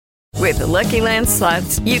With the Lucky Land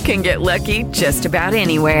Slots, you can get lucky just about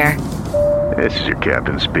anywhere. This is your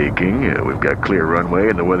captain speaking. We've got clear runway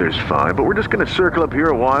and the weather's fine, but we're just going to circle up here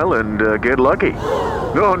a while and get lucky.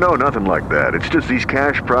 No, nothing like that. It's just these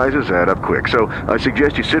cash prizes add up quick. So I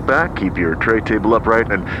suggest you sit back, keep your tray table upright,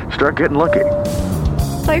 and start getting lucky.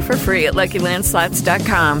 Play for free at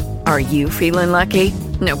LuckyLandSlots.com. Are you feeling lucky?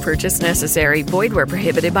 No purchase necessary. Void where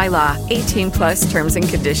prohibited by law. 18 plus terms and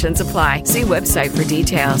conditions apply. See website for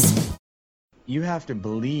details. You have to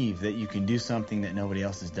believe that you can do something that nobody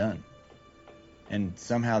else has done. And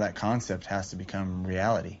somehow that concept has to become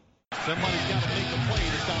reality. Somebody's got to make the play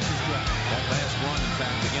to stop this drive. That last run, in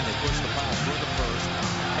fact, again, they push the foul for the first.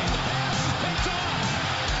 And the pass is picked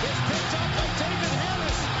off. It's picked up by David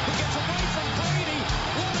Harris, who gets away from Brady.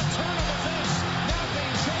 What a turn of events. Now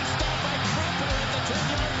being chased down by Cropper at the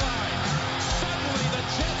 10-yard line. Suddenly, the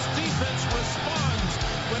Jets defense responds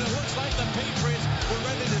when it looks like the Patriots were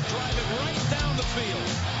ready to drive it right down the field.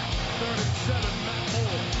 3rd and 7, Matt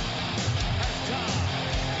Moore.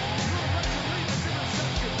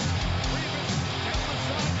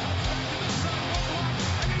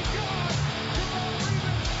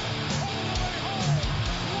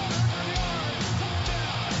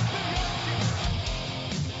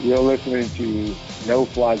 You're listening to No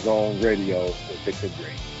Fly Zone Radio with Victor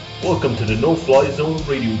Green. Welcome to the No Fly Zone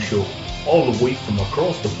Radio Show, all the way from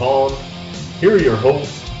across the pond. Here are your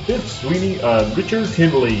hosts, Biff Sweeney and Richard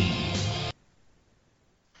Tinley.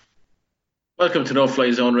 Welcome to No Fly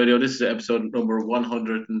Zone Radio. This is episode number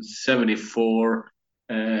 174.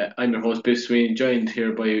 I'm your host, Biff Sweeney, joined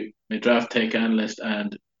here by my draft tech analyst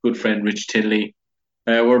and good friend, Rich Tinley.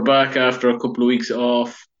 We're back after a couple of weeks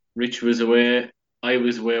off. Rich was away. I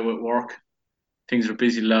was away with work. Things were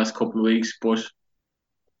busy the last couple of weeks, but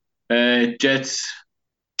Jets,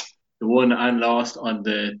 the won and lost on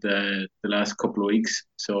the last couple of weeks.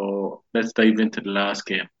 So let's dive into the last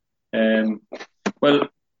game. Well,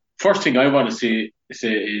 first thing I want to say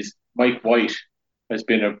is Mike White has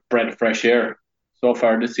been a breath of fresh air so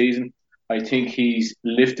far this season. I think he's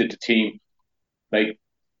lifted the team. Like,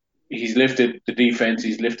 he's lifted the defense,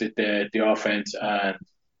 he's lifted the offense, and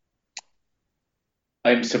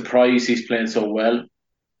I'm surprised he's playing so well.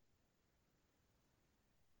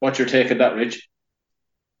 What's your take on that, Rich?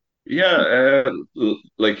 Yeah,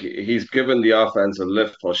 like he's given the offense a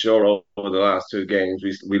lift for sure over the last two games.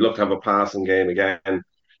 We looked to have a passing game again.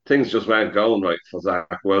 Things just weren't going right for Zach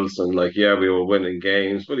Wilson. Like, yeah, we were winning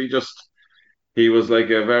games, but he was like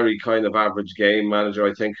a very kind of average game manager.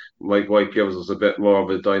 I think Mike White gives us a bit more of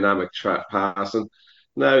a dynamic track passing.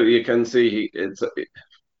 Now you can see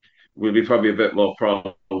we'll be probably a bit more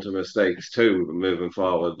prone to mistakes too moving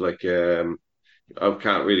forward. Like, I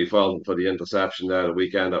can't really fault him for the interception there the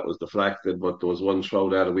weekend that was deflected, but there was one throw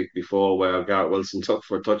there the week before where Garrett Wilson took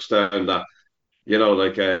for a touchdown that,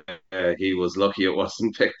 he was lucky it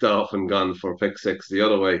wasn't picked off and gone for pick six the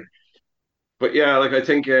other way. But yeah, like I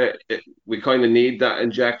think we kind of need that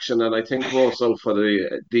injection, and I think also for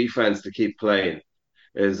the defense to keep playing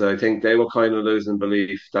is I think they were kind of losing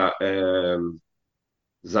belief that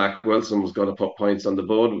Zach Wilson was going to put points on the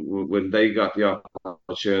board when they got the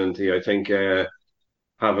opportunity. I think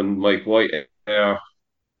having Mike White there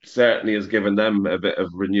certainly has given them a bit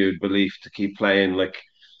of renewed belief to keep playing. Like,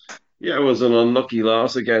 yeah, it was an unlucky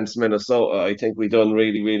loss against Minnesota. I think we done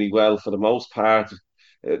really, really well for the most part.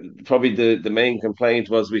 Probably the main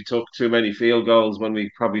complaint was we took too many field goals when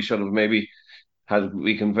we probably should have maybe had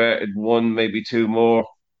we converted one, maybe two more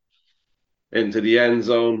into the end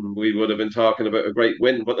zone. We would have been talking about a great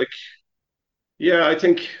win. But like, yeah, I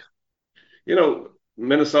think,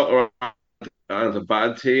 Minnesota aren't a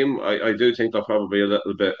bad team. I do think they're probably a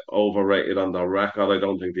little bit overrated on their record. I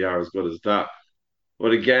don't think they are as good as that.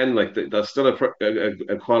 But again, like they're still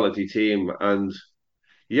a quality team, and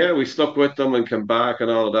yeah, we stuck with them and came back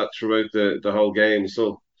and all of that throughout the whole game.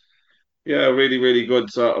 So yeah, really, really good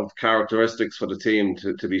sort of characteristics for the team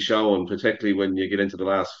to be shown, particularly when you get into the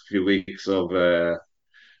last few weeks of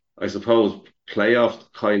I suppose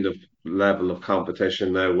playoff kind of level of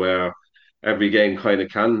competition now, where every game kind of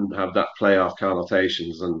can have that playoff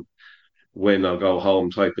connotations and win or go home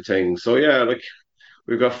type of thing. So yeah, like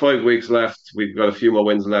we've got 5 weeks left. We've got a few more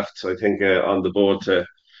wins left, I think, on the board to.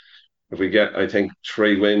 If we get, I think,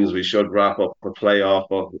 3 wins, we should wrap up a playoff.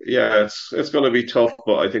 But yeah, it's going to be tough.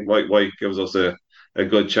 But I think White gives us a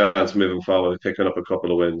good chance moving forward, picking up a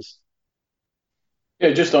couple of wins.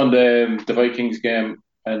 Yeah, just on the Vikings game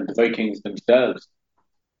and the Vikings themselves.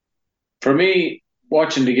 For me,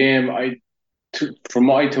 watching the game, from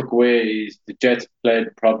what I took away is the Jets played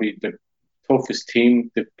probably the toughest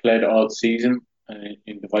team they've played all season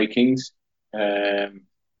in the Vikings.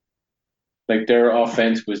 like their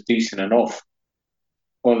offense was decent enough.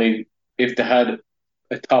 Only if they had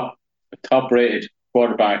a top rated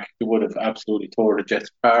quarterback, they would have absolutely tore the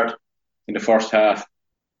Jets apart in the first half.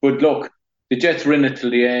 But look, the Jets were in it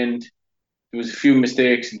till the end. There was a few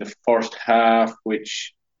mistakes in the first half,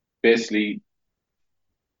 which basically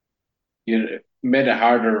made it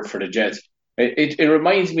harder for the Jets. It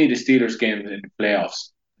reminds me of the Steelers game in the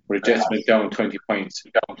playoffs, where the Jets went down 20 points,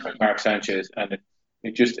 down to Mark Sanchez, and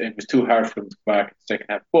it was too hard for them to come back in the second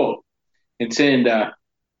half. But in saying that,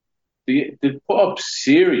 they put up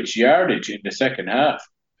serious yardage in the second half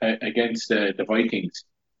against the Vikings,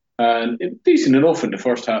 and decent enough in the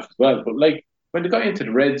first half as well. But like when they got into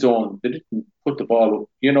the red zone, they didn't put the ball up.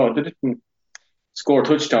 They didn't score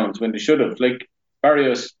touchdowns when they should have. Like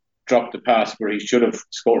Barrios dropped the pass where he should have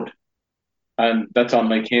scored, and that's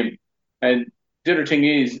unlike him. And the other thing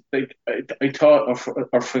is, like I thought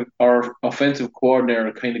our offensive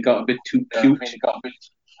coordinator kind of got a bit too cute.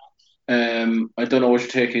 I don't know what your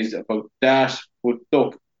take is about that, but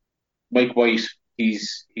look, Mike White,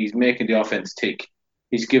 he's making the offense tick.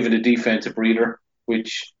 He's given the defense a breather,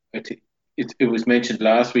 which it was mentioned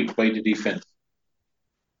last week by the defense.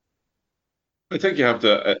 I think you have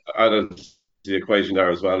to add into the equation there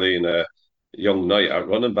as well, Ian. Young Knight at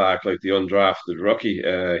running back, like the undrafted rookie,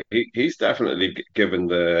 he's definitely given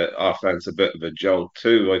the offense a bit of a jolt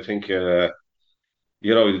too. I think there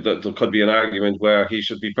could be an argument where he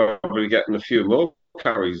should be probably getting a few more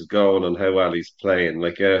carries going on how well he's playing.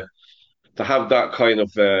 Like to have that kind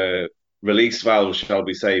of release valve, shall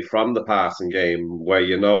we say, from the passing game, where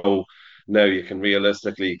now you can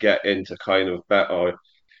realistically get into kind of better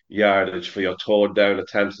yardage for your third down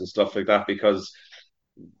attempts and stuff like that. Because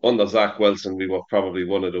under Zach Wilson, we were probably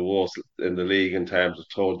one of the worst in the league in terms of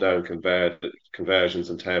third down conversions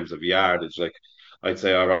in terms of yardage. Like I'd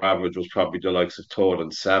say our average was probably the likes of third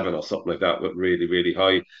and 7 or something like that, with really, really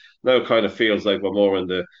high. Now it kind of feels like we're more in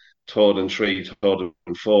the third and 3, third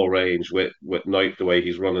and 4 range with Knight, the way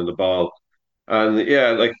he's running the ball. And yeah,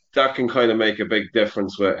 like that can kind of make a big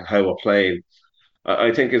difference with how we're playing.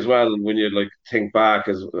 I think as well, when you like think back,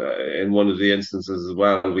 as in one of the instances as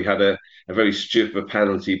well, we had a very stupid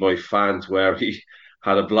penalty by Fant where he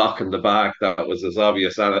had a block in the back that was as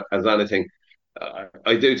obvious as anything.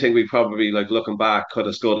 I do think we probably, like looking back, could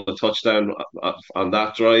have scored a touchdown on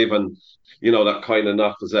that drive, and that kind of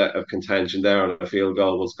knocked us out of contention there, and a field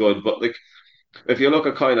goal was good. But like, if you look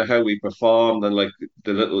at kind of how we performed and like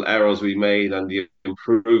the little errors we made and the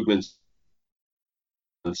improvements,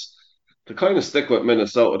 to kind of stick with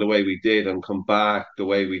Minnesota the way we did and come back the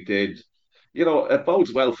way we did, it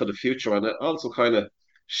bodes well for the future, and it also kind of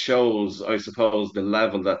shows, I suppose, the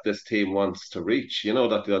level that this team wants to reach.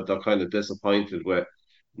 That they're kind of disappointed with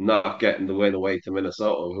not getting the win away to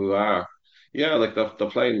Minnesota, who are, yeah, like they're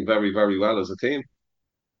playing very, very well as a team.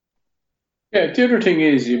 Yeah, the other thing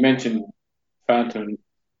is you mentioned Phantom,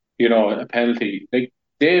 a penalty. Like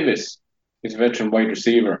Davis is a veteran wide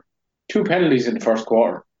receiver. 2 penalties in the first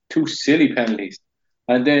quarter, 2 silly penalties.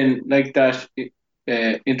 And then like that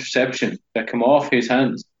interception that come off his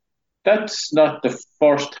hands. That's not the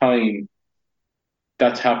first time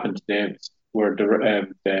that's happened to Davis, where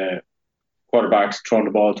the quarterback's thrown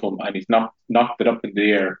the ball to him and he's knocked it up in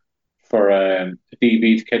the air for the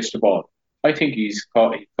DB to catch the ball. I think he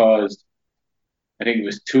caused, I think it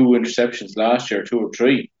was 2 interceptions last year, 2 or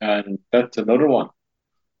 3, and that's another one.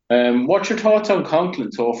 What's your thoughts on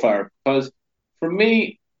Conklin so far? Because for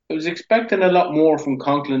me, I was expecting a lot more from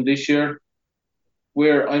Conklin this year,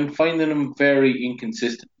 where I'm finding him very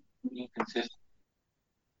inconsistent.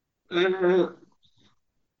 Uh,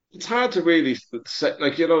 it's hard to really say,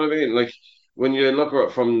 like, you know what I mean? Like, when you look at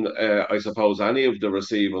it from, I suppose, any of the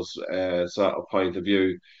receivers' sort of point of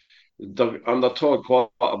view, on the third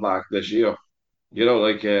quarterback this year,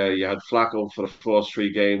 like you had Flacco for the first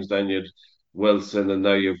 3 games, then you'd Wilson, and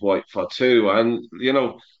now you've White for 2. And,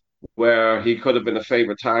 where he could have been a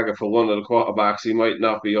favourite target for one of the quarterbacks, he might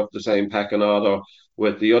not be up the same pecking order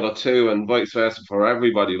with the other 2, and vice versa for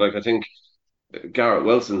everybody. Like, I think Garrett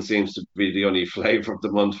Wilson seems to be the only flavour of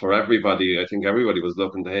the month for everybody. I think everybody was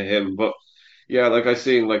looking to him. But yeah, like I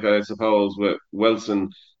seen, like I suppose with Wilson,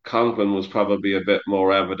 Conklin was probably a bit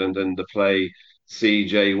more evident in the play.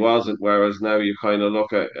 CJ wasn't, whereas now you kind of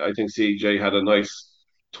look at, I think CJ had a nice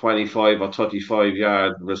 25 or 35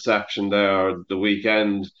 yard reception there the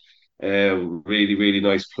weekend. Really, really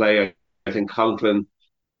nice play. I think Conklin,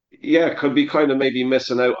 yeah, could be kind of maybe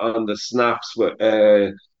missing out on the snaps with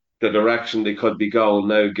the direction they could be going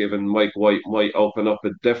now, given Mike White might open up a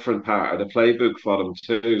different part of the playbook for them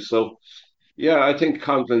too. So, yeah, I think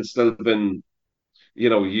Conklin's still been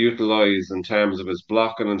utilize in terms of his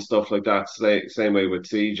blocking and stuff like that. Same way with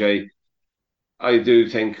CJ. I do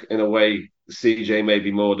think, in a way, CJ may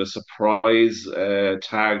be more the surprise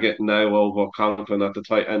target now over Conklin at the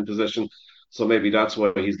tight end position. So maybe that's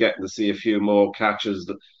why he's getting to see a few more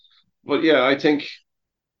catches. But yeah, I think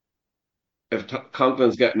if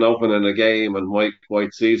Conklin's getting open in a game and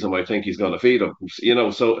White sees him, I think he's going to feed him.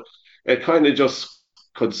 So it kind of just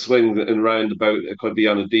could swing in roundabout. It could be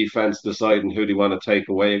on a defense deciding who they want to take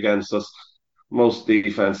away against us. Most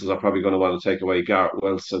defenses are probably going to want to take away Garrett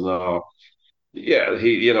Wilson, or yeah,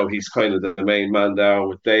 he's kind of the main man there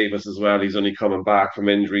with Davis as well. He's only coming back from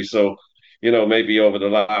injury, so maybe over the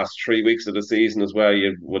last 3 weeks of the season is where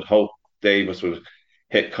you would hope Davis would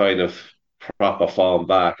hit kind of proper form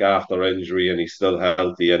back after injury, and he's still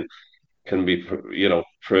healthy and can be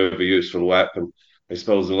prove a useful weapon. I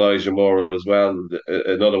suppose Elijah Moore as well,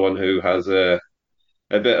 another one who has a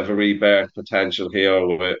bit of a rebirth potential here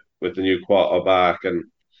with the new quarterback. And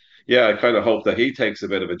yeah, I kind of hope that he takes a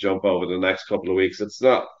bit of a jump over the next couple of weeks. It's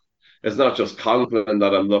not just Conklin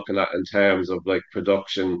that I'm looking at in terms of like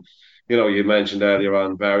production. You mentioned earlier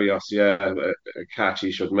on Barrios, yeah, a catch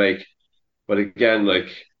he should make. But again,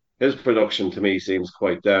 like his production to me seems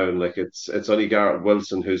quite down. Like it's only Garrett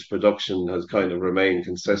Wilson whose production has kind of remained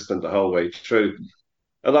consistent the whole way through.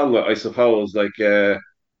 Along with, I suppose, like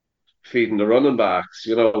feeding the running backs,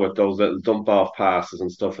 with those little dump off passes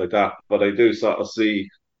and stuff like that. But I do sort of see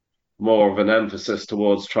more of an emphasis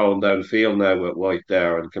towards throwing downfield now with White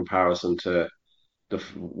there in comparison to the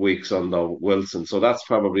weeks under Wilson. So that's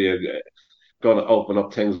probably going to open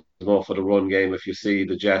up things more for the run game if you see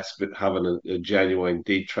the Jets having a genuine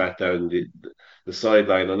deep threat down the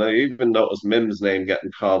sideline. And I even noticed Mims' name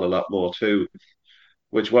getting called a lot more too,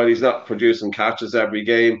 which while he's not producing catches every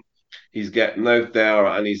game, he's getting out there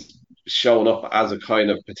and he's showing up as a kind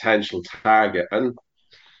of potential target. And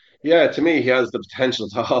yeah, to me, he has the potential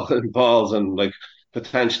to haul in balls and like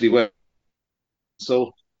potentially win.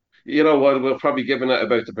 So, what we're probably giving it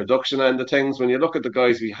about the production end of things. When you look at the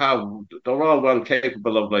guys we have, they're all well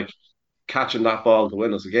capable of like catching that ball to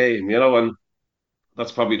win us a game, and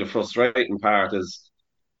that's probably the frustrating part is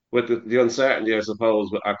with the uncertainty, I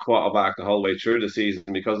suppose, with our quarterback the whole way through the season.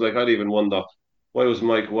 Because like I'd even wonder why was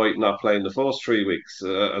Mike White not playing the first 3 weeks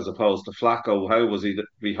as opposed to Flacco? How was he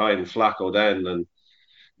behind Flacco then? And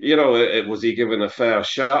was he given a fair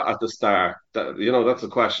shot at the start? That's a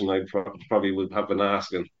question I probably would have been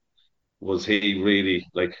asking. Was he really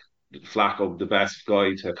like Flacco the best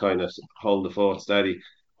guy to kind of hold the fort steady?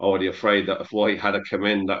 Or were they afraid that if White had come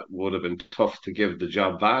in, that would have been tough to give the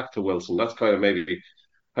job back to Wilson? That's kind of maybe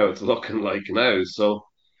how it's looking like now. So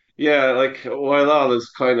yeah, like while all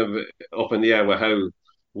is kind of up in the air with how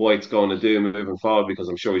White's going to do moving forward, because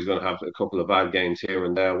I'm sure he's going to have a couple of bad games here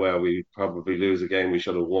and there where we probably lose a game we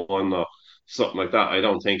should have won or something like that. I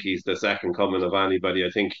don't think he's the second coming of anybody.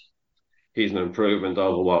 I think he's an improvement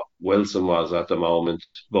over what Wilson was at the moment.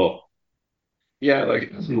 But yeah,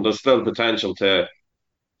 like there's still potential to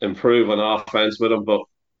improve on offense with him, but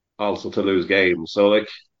also to lose games. So like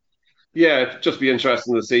yeah, it'd just be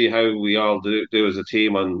interesting to see how we all do as a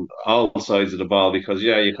team on all sides of the ball, because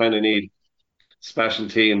yeah, you kind of need special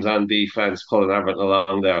teams and defense pulling everything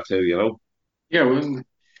along there too. Yeah,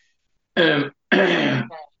 well,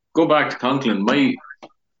 go back to Conklin. The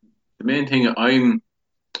main thing I'm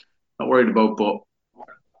not worried about, but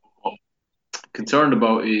concerned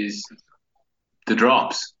about is the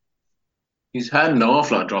drops. He's had an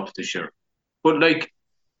awful lot of drops this year. But like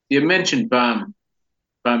you mentioned Bam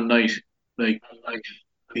Knight, like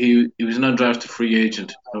he was an undrafted free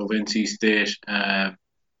agent of NC State.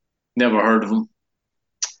 Never heard of him.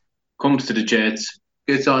 Comes to the Jets,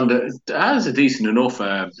 gets on has a decent enough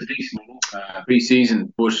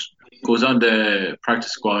pre-season, but goes on the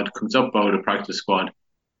practice squad, comes up out of the practice squad,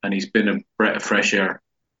 and he's been a breath of fresh air.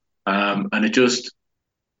 And it just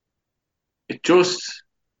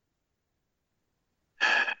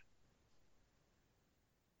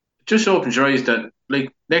opens your eyes that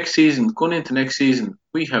like going into next season,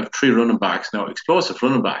 we have 3 running backs now, explosive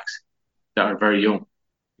running backs that are very young,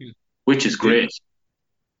 which is great.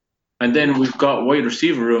 And then we've got wide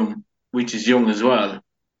receiver room, which is young as well.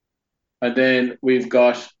 And then we've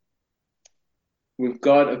got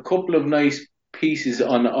a couple of nice pieces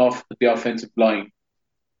on the offensive line.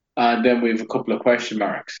 And then we have a couple of question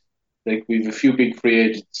marks. Like we have a few big free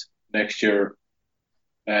agents next year.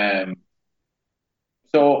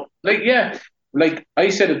 So like yeah, like I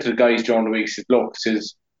said it to the guys during the week. Said, look,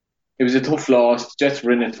 it was a tough loss. The Jets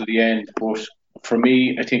were in it to the end, but for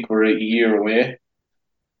me, I think we're a year away,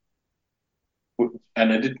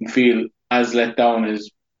 and I didn't feel as let down as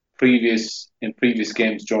previous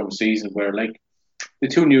games during the season where, like, the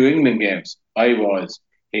two New England games, I was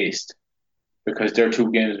pissed because they're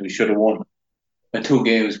two games we should have won. And two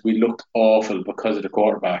games we looked awful because of the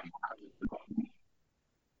quarterback.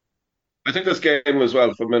 I think this game as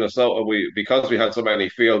well for Minnesota, because we had so many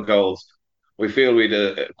field goals, we feel we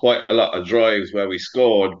did quite a lot of drives where we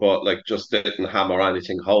scored, but like just didn't hammer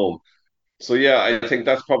anything home. So yeah, I think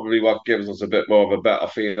that's probably what gives us a bit more of a better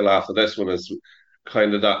feel after this one is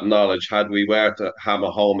kind of that knowledge. Had we were to hammer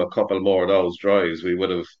home a couple more of those drives, we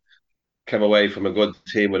would have come away from a good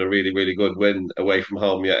team with a really, really good win away from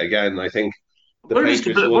home yet again. I think the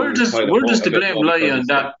Patriots where does the blame lie on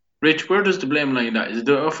stuff. that, Rich? Where does the blame lie on that? Is it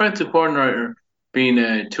the offensive coordinator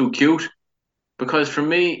being too cute? Because for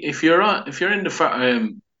me, if you're in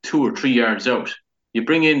the 2 or 3 yards out, you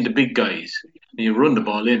bring in the big guys and you run the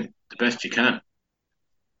ball in the best you can.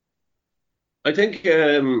 I think,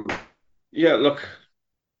 yeah, look,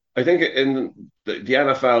 I think in the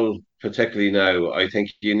NFL, particularly now, I think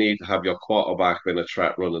you need to have your quarterback being a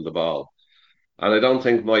threat running the ball. And I don't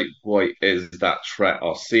think Mike White is that threat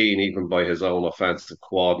or seen even by his own offensive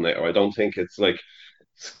coordinator. I don't think it's like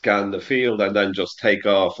scan the field and then just take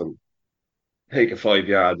off and take a 5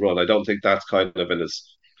 yard run. I don't think that's kind of in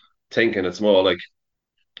his thinking. It's more like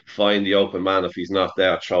find the open man. If he's not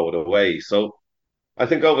there, throw it away. So I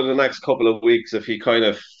think over the next couple of weeks, if he kind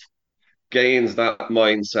of gains that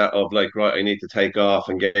mindset of like, right, I need to take off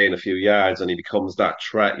and gain a few yards and he becomes that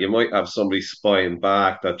threat, you might have somebody spying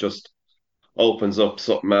back that just opens up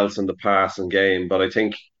something else in the passing game. But I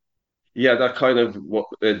think, yeah, that kind of what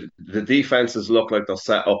the defenses look like they're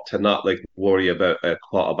set up to not like worry about a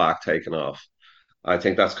quarterback taking off. I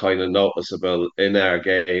think that's kind of noticeable in our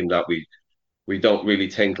game that we don't really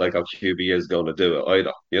think like our QB is going to do it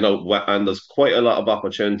either. And there's quite a lot of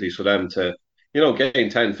opportunities for them to, gain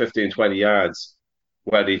 10, 15, 20 yards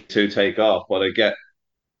ready to take off. But I get,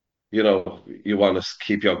 you want to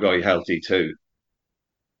keep your guy healthy too.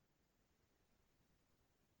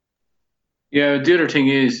 Yeah, the other thing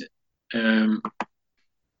is, 1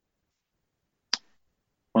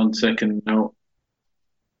 second now.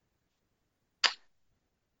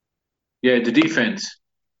 Yeah, the defense.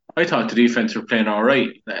 I thought the defense were playing all right.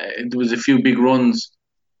 There was a few big runs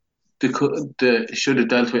they should have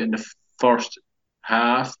dealt with in the first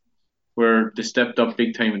half, where they stepped up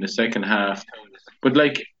big time in the second half. But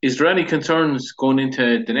like, is there any concerns going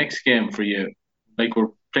into the next game for you? Like, we're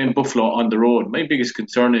playing Buffalo on the road. My biggest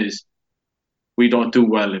concern is we don't do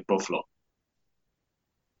well in Buffalo.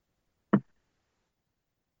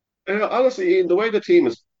 Honestly, Ian, the way the team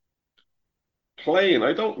is playing,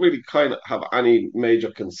 I don't really kind of have any major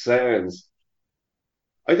concerns.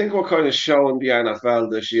 I think we're kind of showing the NFL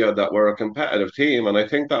this year that we're a competitive team, and I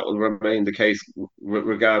think that will remain the case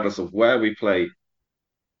regardless of where we play.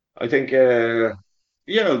 I think, yeah,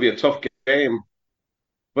 it'll be a tough game,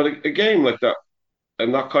 but a game like that,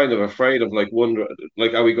 I'm not kind of afraid of like wonder,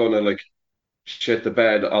 like, are we going to like shit the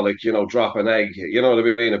bed or like drop an egg, what I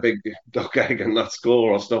mean, a big duck egg and not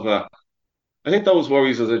score or stuff like that. I think those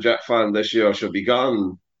worries as a Jet fan this year should be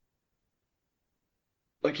gone.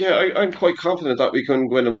 Like, yeah, I'm quite confident that we can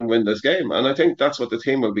win this game, and I think that's what the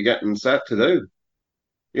team will be getting set to do.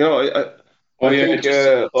 I think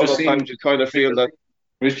other times you kind of feel that.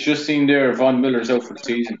 Rich, just seen there, Von Miller's out for the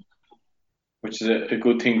season, which is a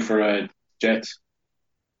good thing for Jets.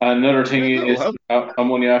 And another thing is,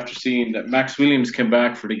 I'm only after seeing that Max Williams came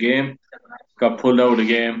back for the game, got pulled out of the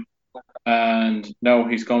game, and now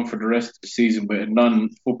he's gone for the rest of the season with a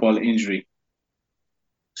non-football injury.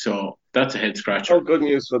 So that's a head scratcher. All good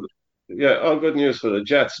news for the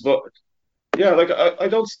Jets. But yeah, like I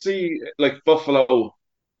don't see like Buffalo.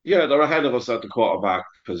 Yeah, they're ahead of us at the quarterback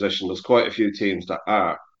position. There's quite a few teams that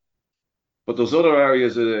are, but there's other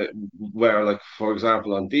areas where, like, for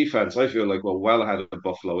example, on defense, I feel like we're well ahead of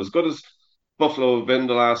Buffalo. As good as Buffalo have been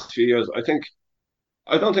the last few years, I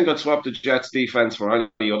don't think I'd swap the Jets defense for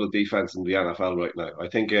any other defense in the NFL right now. I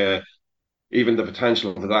think even the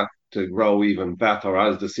potential for that to grow even better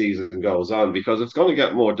as the season goes on, because it's going to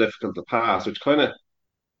get more difficult to pass, which kind of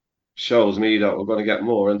shows me that we're going to get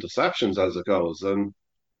more interceptions as it goes. And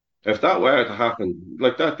if that were to happen,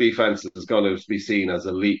 like, that defense is going to be seen as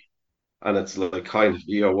elite, and it's like kind of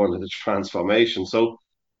year one of the transformation. So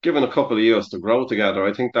given a couple of years to grow together,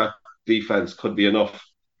 I think that defense could be enough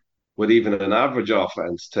with even an average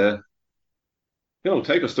offense to,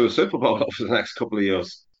 take us to a Super Bowl over the next couple of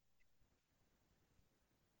years.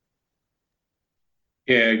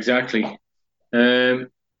 Yeah, exactly. Going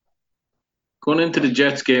into the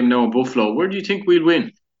Jets game now in Buffalo, where do you think we'll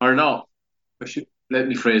win? Or no? Let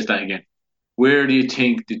me phrase that again. where do you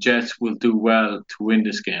think the Jets will do well to win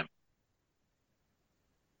this game?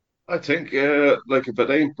 I think, like, if it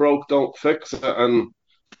ain't broke, don't fix it. And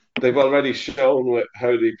they've already shown with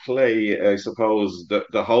how they play, I suppose,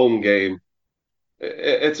 the home game.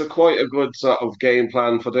 It's a quite a good sort of game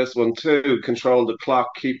plan for this one too. Control the clock,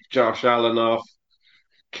 keep Josh Allen off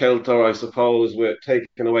kilter, I suppose, with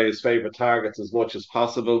taking away his favourite targets as much as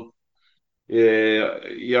possible. Yeah,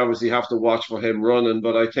 you obviously have to watch for him running,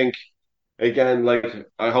 but I think again, like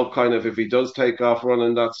I hope kind of if he does take off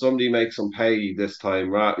running, that somebody makes him pay this time,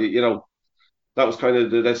 right? That was kind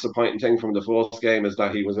of the disappointing thing from the first game is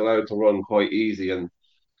that he was allowed to run quite easy. And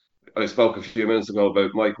I spoke a few minutes ago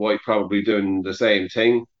about Mike White probably doing the same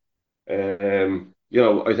thing.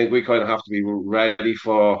 I think we kind of have to be ready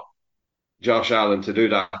for Josh Allen to do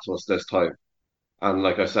that to us this time. And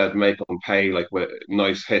like I said, make them pay like with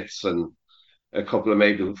nice hits and a couple of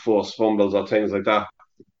maybe forced fumbles or things like that.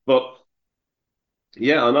 But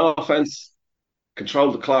yeah, on offense,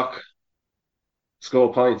 control the clock,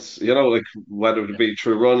 score points. Like whether it be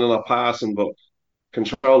through running or passing, but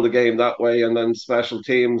control the game that way, and then special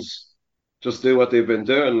teams just do what they've been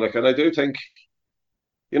doing. Like, and I do think,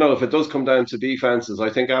 if it does come down to defenses, I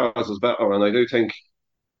think ours is better, and I do think,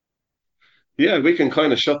 yeah, we can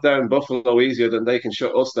kind of shut down Buffalo easier than they can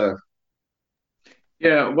shut us down.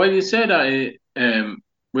 Yeah, well, you said that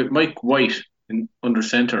with Mike White under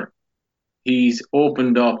center, he's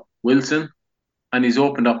opened up Wilson and he's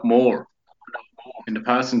opened up Moore in the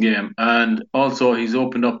passing game, and also he's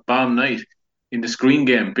opened up Bam Knight in the screen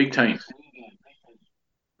game big time,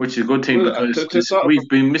 which is a good thing because we've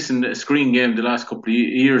been missing the screen game the last couple of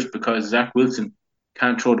years because Zach Wilson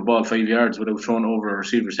can't throw the ball 5 yards without throwing over a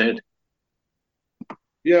receiver's head.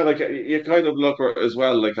 Yeah, like you kind of look at it as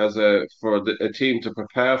well, like a team to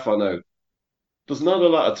prepare for now. There's not a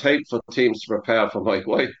lot of tape for teams to prepare for Mike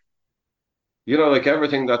White. Like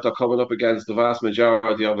everything that they're coming up against, the vast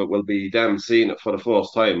majority of it will be them seeing it for the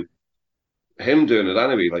first time. Him doing it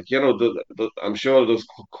anyway. Like, I'm sure there's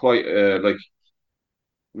quite like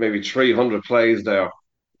maybe 300 plays there,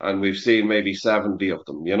 and we've seen maybe 70 of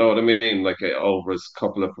them. You know what I mean? Like over his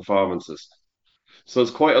couple of performances. So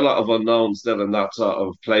there's quite a lot of unknown still in that sort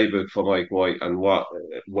of playbook for Mike White and what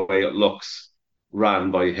way it looks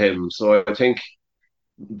ran by him. So I think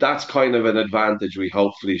that's kind of an advantage we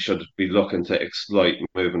hopefully should be looking to exploit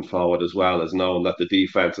moving forward, as well as knowing that the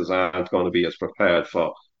defenses aren't going to be as prepared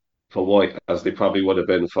for White as they probably would have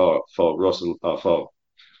been for Russell or for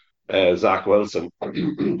Zach Wilson.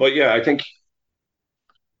 But yeah, I think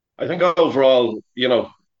overall,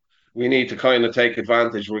 we need to kind of take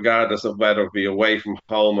advantage, regardless of whether it be away from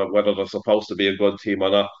home or whether they're supposed to be a good team or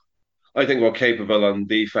not. I think we're capable on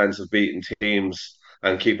defense of beating teams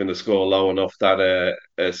and keeping the score low enough that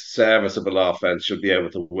a serviceable offense should be able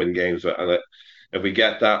to win games with. And if we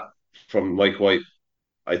get that from Mike White,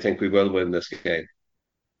 I think we will win this game.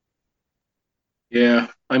 Yeah,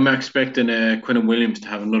 I'm expecting Quinnen Williams to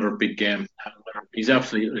have another big game. He's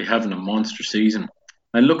absolutely having a monster season.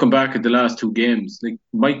 And looking back at the last two games, like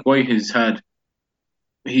Mike White he's had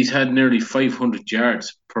nearly 500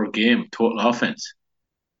 yards per game total offense.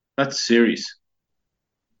 That's serious.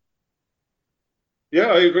 Yeah,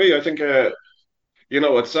 I agree. I think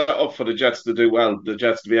it's set up for the Jets to do well. The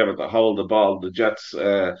Jets to be able to hold the ball. The Jets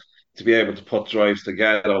to be able to put drives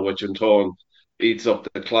together, which in turn eats up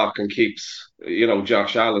the clock and keeps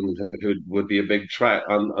Josh Allen, who would be a big threat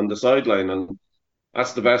on the sideline. And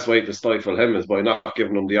that's the best way to stifle him, is by not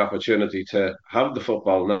giving him the opportunity to have the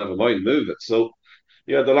football, never mind move it. So,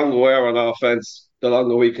 yeah, the longer we're on offense, the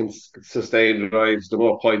longer we can sustain the drives, the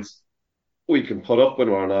more points we can put up when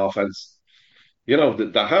we're on offense.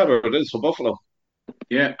 The harder it is for Buffalo.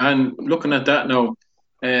 Yeah, and looking at that now,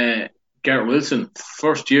 Garrett Wilson,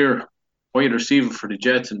 first year wide receiver for the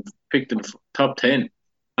Jets and picked in the top 10.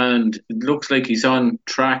 And it looks like he's on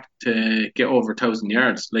track to get over 1,000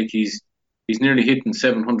 yards. Like he's nearly hitting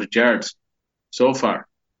 700 yards so far.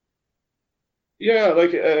 Yeah,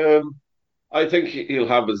 like I think he'll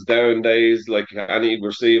have his down days like any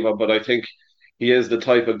receiver, but I think he is the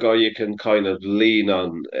type of guy you can kind of lean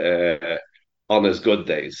on his good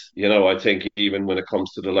days. I think even when it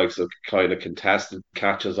comes to the likes of kind of contested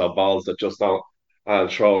catches or balls that just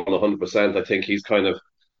aren't thrown 100%, I think he's kind of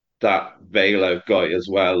that bailout guy as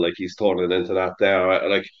well. Like he's turning into that there.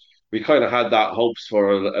 Like we kind of had that hopes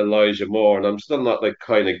for Elijah Moore, and I'm still not like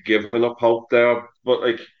kind of giving up hope there. But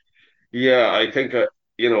like, yeah, I think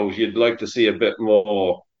you'd like to see a bit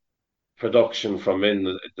more production from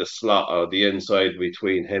in the slot or the inside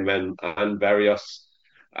between him and Berrios.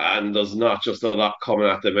 And there's not just a lot coming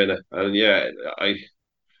at the minute. And yeah,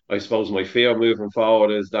 I I suppose my fear moving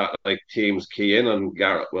forward is that like teams key in on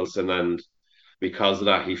Garrett Wilson, and because of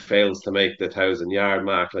that, he fails to make the 1,000 yard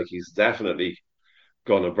mark. Like he's definitely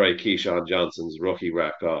going to break Keyshawn Johnson's rookie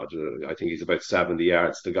record. I think he's about 70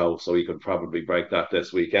 yards to go, so he could probably break that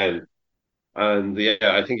this weekend. And yeah,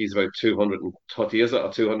 I think he's about 230, is it,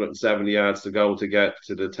 or 270 yards to go to get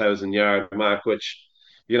to the 1,000 yard mark, which,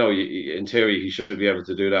 in theory, he should be able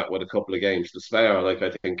to do that with a couple of games to spare. Like,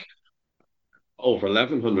 I think over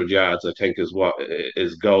 1,100 yards, I think, is what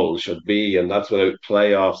his goal should be. And that's without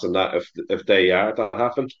playoffs and that if they are to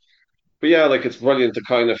happen. But yeah, like it's brilliant to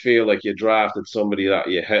kind of feel like you drafted somebody that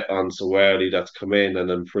you hit on so early that's come in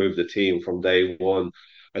and improved the team from day one.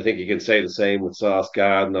 I think you can say the same with Sauce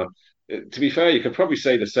Gardner. To be fair, you could probably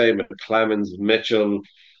say the same with Clemens, Mitchell,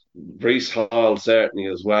 Brees Hall certainly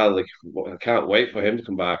as well. Like I can't wait for him to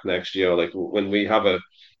come back next year. Like when we have a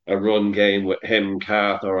run game with him,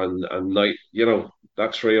 Carter, and Knight,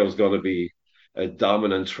 that trio is going to be a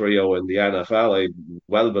dominant trio in the NFL. I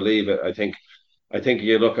well believe it. I think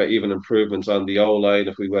you look at even improvements on the O line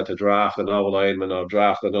if we were to draft an O lineman or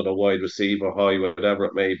draft another wide receiver, high, whatever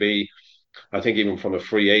it may be. I think even from a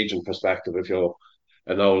free agent perspective, if you're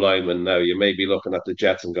an O lineman now, you may be looking at the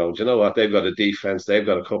Jets and going, "Do you know what? They've got a defense, they've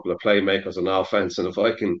got a couple of playmakers on offense, and if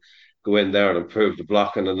I can go in there and improve the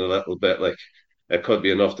blocking in a little bit, like it could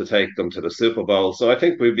be enough to take them to the Super Bowl." So I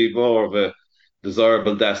think we'd be more of a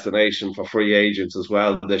desirable destination for free agents as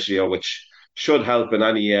well this year, which should help in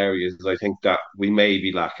any areas I think that we may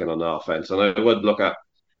be lacking on offense. And I would look at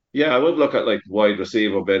like wide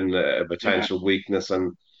receiver being a Yeah. potential weakness,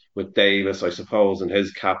 and with Davis, I suppose, and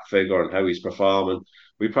his cap figure and how he's performing,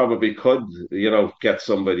 we probably could, get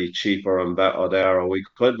somebody cheaper and better there, or we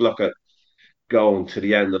could look at going to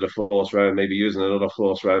the end of the fourth round, maybe using another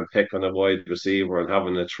fourth round pick on a wide receiver and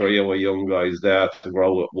having a trio of young guys there to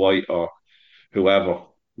grow with White or whoever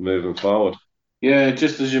moving forward. Yeah,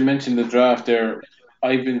 just as you mentioned the draft there,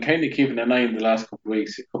 I've been kind of keeping an eye in the last couple of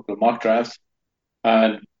weeks, a couple of mock drafts,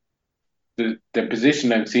 and the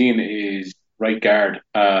position I'm seeing is right guard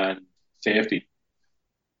and safety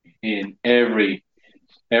in every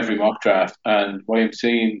mock draft. And why I'm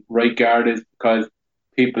saying right guard is because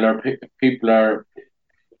people are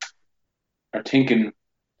thinking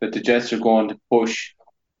that the Jets are going to push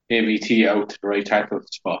AVT out to the right tackle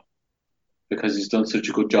spot because he's done such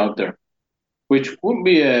a good job there, which wouldn't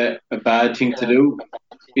be a bad thing to do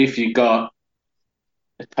if you got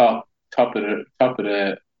a top of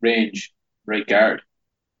the range right guard.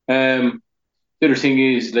 The other thing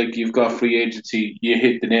is like you've got free agency. You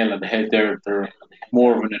hit the nail on the head there. They're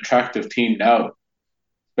more of an attractive team now,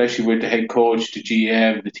 especially with the head coach, the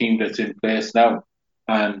GM, the team that's in place now.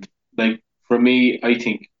 And like for me, I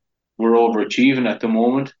think we're overachieving at the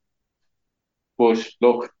moment. But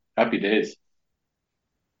look, happy days.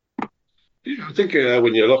 Yeah, I think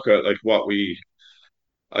when you look at like what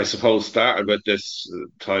I suppose, started with this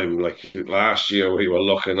time, like last year, we were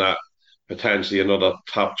looking at potentially another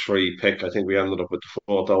top three pick. I think we ended up with the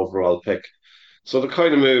fourth overall pick. So they're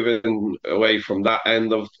kind of moving away from that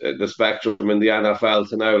end of the spectrum in the NFL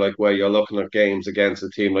to now, like where you're looking at games against a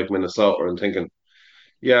team like Minnesota and thinking,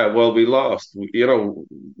 yeah, well, we lost.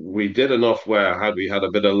 We did enough where had we had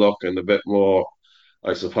a bit of luck and a bit more,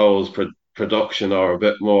 I suppose, production or a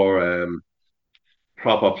bit more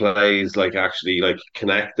proper plays, like actually like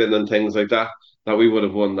connecting and things like that, that we would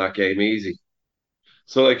have won that game easy.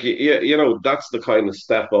 So like yeah, that's the kind of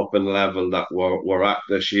step up in level that we're at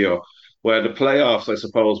this year. Where the playoffs, I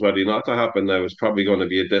suppose, were they not to happen now, is probably going to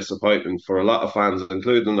be a disappointment for a lot of fans,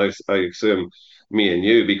 including I assume me and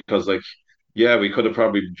you, because like yeah, we could have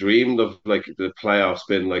probably dreamed of like the playoffs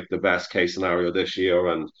being like the best case scenario this year,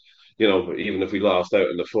 and even if we lost out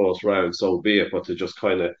in the fourth round, so be it. But to just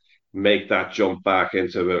kind of make that jump back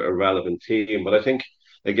into a relevant team, but I think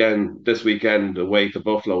again, this weekend away to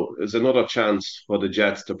Buffalo is another chance for the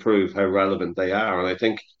Jets to prove how relevant they are. And I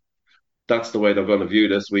think that's the way they're going to view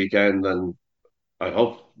this weekend. And I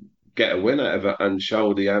hope get a win out of it and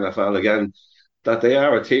show the NFL again that they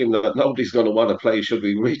are a team that nobody's going to want to play should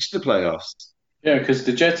we reach the playoffs. Yeah, because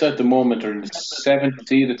the Jets at the moment are in the seventh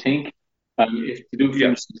seed, I think. And if they do Yeah,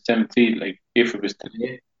 finish in the seventh seed, like if it was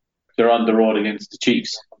today, they're on the road against the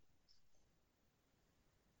Chiefs.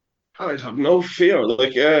 I'd have no fear.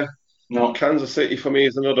 Like, No, Kansas City for me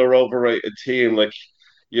is another overrated team. Like,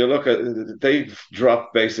 you look at they've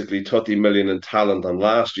dropped basically 30 million in talent on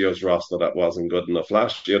last year's roster that wasn't good enough.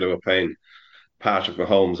 Last year they were paying Patrick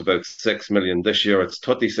Mahomes about 6 million. This year it's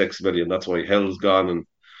 36 million. That's why Hill's gone and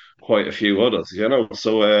quite a few others,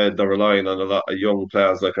 So they're relying on a lot of young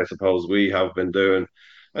players, like I suppose we have been doing.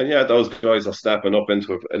 And yeah, those guys are stepping up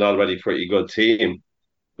into an already pretty good team.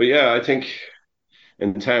 But yeah, I think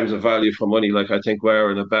in terms of value for money, like I think we're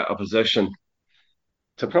in a better position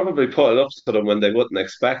to probably put it up to them when they wouldn't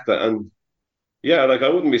expect it. And yeah, like I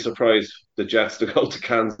wouldn't be surprised the Jets to go to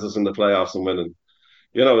Kansas in the playoffs and win. And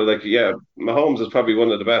like yeah, Mahomes is probably one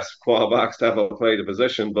of the best quarterbacks to ever play the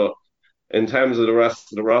position, but in terms of the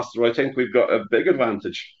rest of the roster, I think we've got a big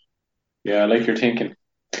advantage. Yeah, I like your thinking.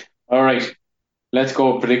 All right, let's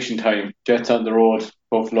go prediction time. Jets on the road,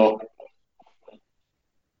 Buffalo.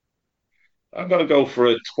 I'm going to go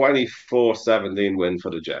for a 24-17 win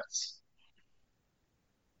for the Jets.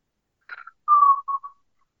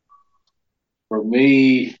 For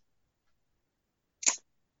me,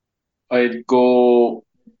 I'd go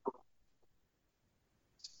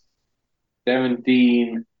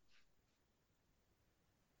 17-27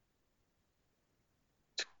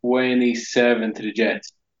 to the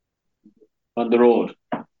Jets on the road.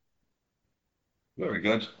 Very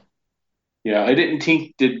good. Yeah, I didn't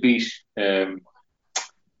think they'd beat the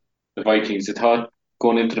Vikings. I thought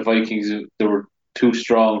going into the Vikings they were too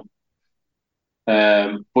strong.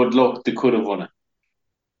 But look, they could have won it.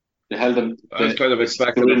 They held them. I was kind of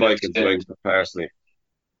expecting the Vikings to win personally.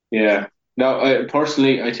 Yeah. Now,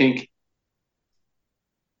 personally, I think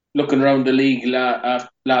looking around the league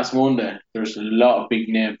last Monday, there's a lot of big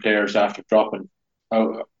name players after dropping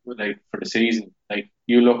out like for the season. Like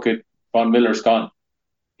you look at Von Miller's gone.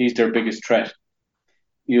 He's their biggest threat.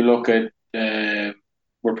 You look at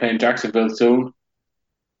we're playing Jacksonville soon.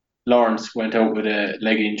 Lawrence went out with a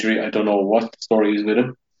leg injury. I don't know what the story is with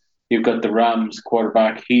him. You've got the Rams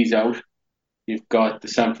quarterback. He's out. You've got the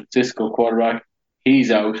San Francisco quarterback. He's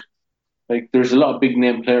out. Like there's a lot of big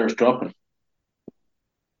name players dropping.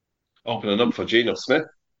 Opening up for Geno Smith.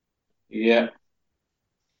 Yeah.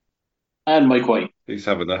 And Mike White. He's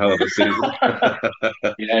having a hell of a season.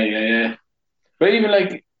 Yeah. But even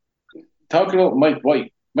like talking about Mike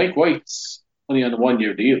White's only on a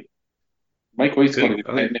 1-year deal. Mike White's going to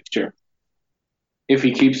get paid next year if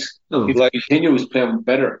he continues playing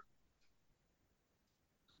better.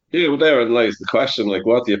 Yeah, well, therein lies the question. Like,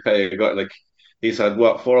 what do you pay a guy? Like, he's had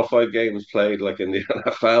what 4 or 5 games played, like in the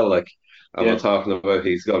NFL. Like, and we're talking about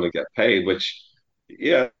he's going to get paid. Which,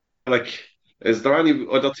 yeah, like, is there any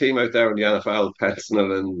other team out there in the NFL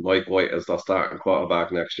penciling in Mike White as their starting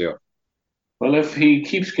quarterback next year? Well, if he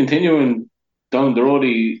keeps continuing down the road,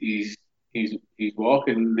 he's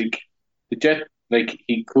walking like the Jet. Like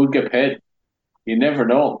he could get paid. You never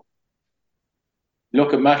know.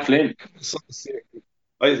 Look at Matt Flynn.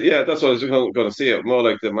 Yeah, that's what I was going to see it more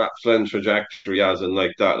like the Matt Flynn trajectory, as in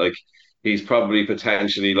like that. Like he's probably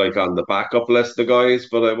potentially like on the backup list of guys,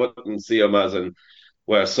 but I wouldn't see him as in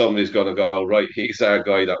where somebody's going to go right. He's our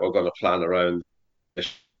guy that we're going to plan around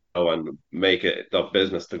and make it the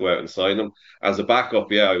business to go out and sign him. As a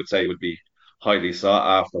backup, yeah, I would say it would be highly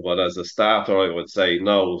sought after, but as a starter, I would say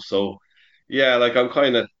no. So yeah, like I'm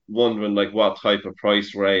kind of wondering like what type of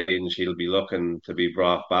price range he'll be looking to be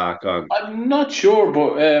brought back on. I'm not sure,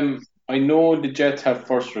 but I know the Jets have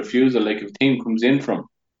first refusal. Like if a team comes in from,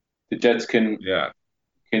 the Jets can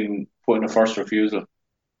put in a first refusal.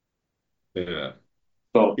 Yeah.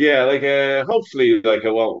 So yeah, like hopefully, like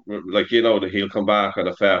it won't, like that he'll come back at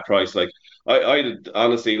a fair price. Like I'd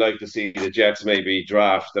honestly like to see the Jets maybe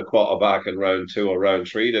draft a quarterback in round 2 or round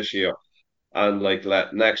 3 this year, and like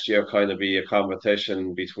let next year kind of be a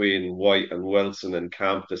competition between White and Wilson in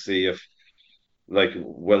camp to see if like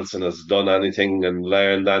Wilson has done anything and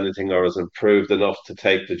learned anything or has improved enough to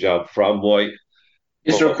take the job from White.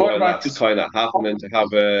 Is there a quarterback that's kind of happening to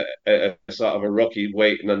have a sort of a rookie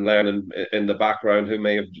waiting and learning in the background who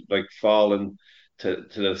may have like fallen to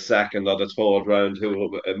the second or the third round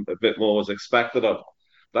who a bit more was expected of.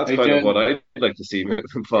 That's kind of what I'd like to see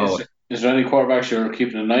moving forward. Is there any quarterbacks you're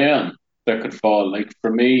keeping an eye on that could fall? Like for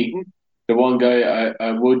me, the one guy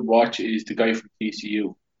I would watch is the guy from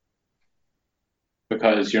TCU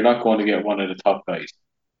because you're not going to get one of the top guys.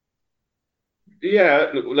 Yeah,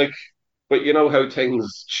 like. But you know how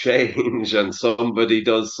things change and somebody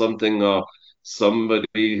does something or somebody,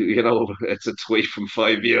 it's a tweet from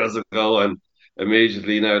 5 years ago and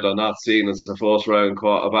immediately now they're not seen as the first round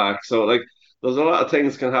quarterback. So like there's a lot of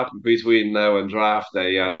things can happen between now and draft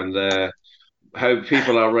day and how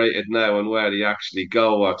people are rated now and where they actually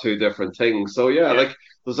go are 2 different things. So yeah, like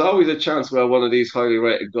there's always a chance where one of these highly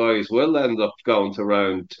rated guys will end up going to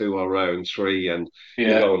round 2 or round 3 and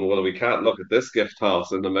you're going, well, we can't look at this gift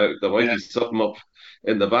horse in the mouth. There might be something up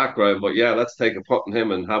in the background, but yeah, let's take a punt on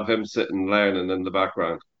him and have him sitting learning in the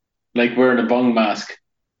background. Like wearing a bung mask.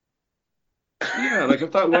 Yeah, like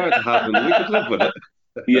if that were to happen, we could live with it.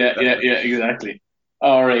 yeah, exactly.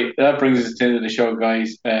 All right, that brings us to the end of the show,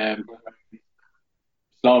 guys.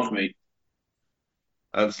 Slán for me.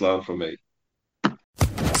 And Slán for me.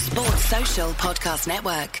 Sports Social Podcast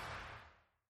Network.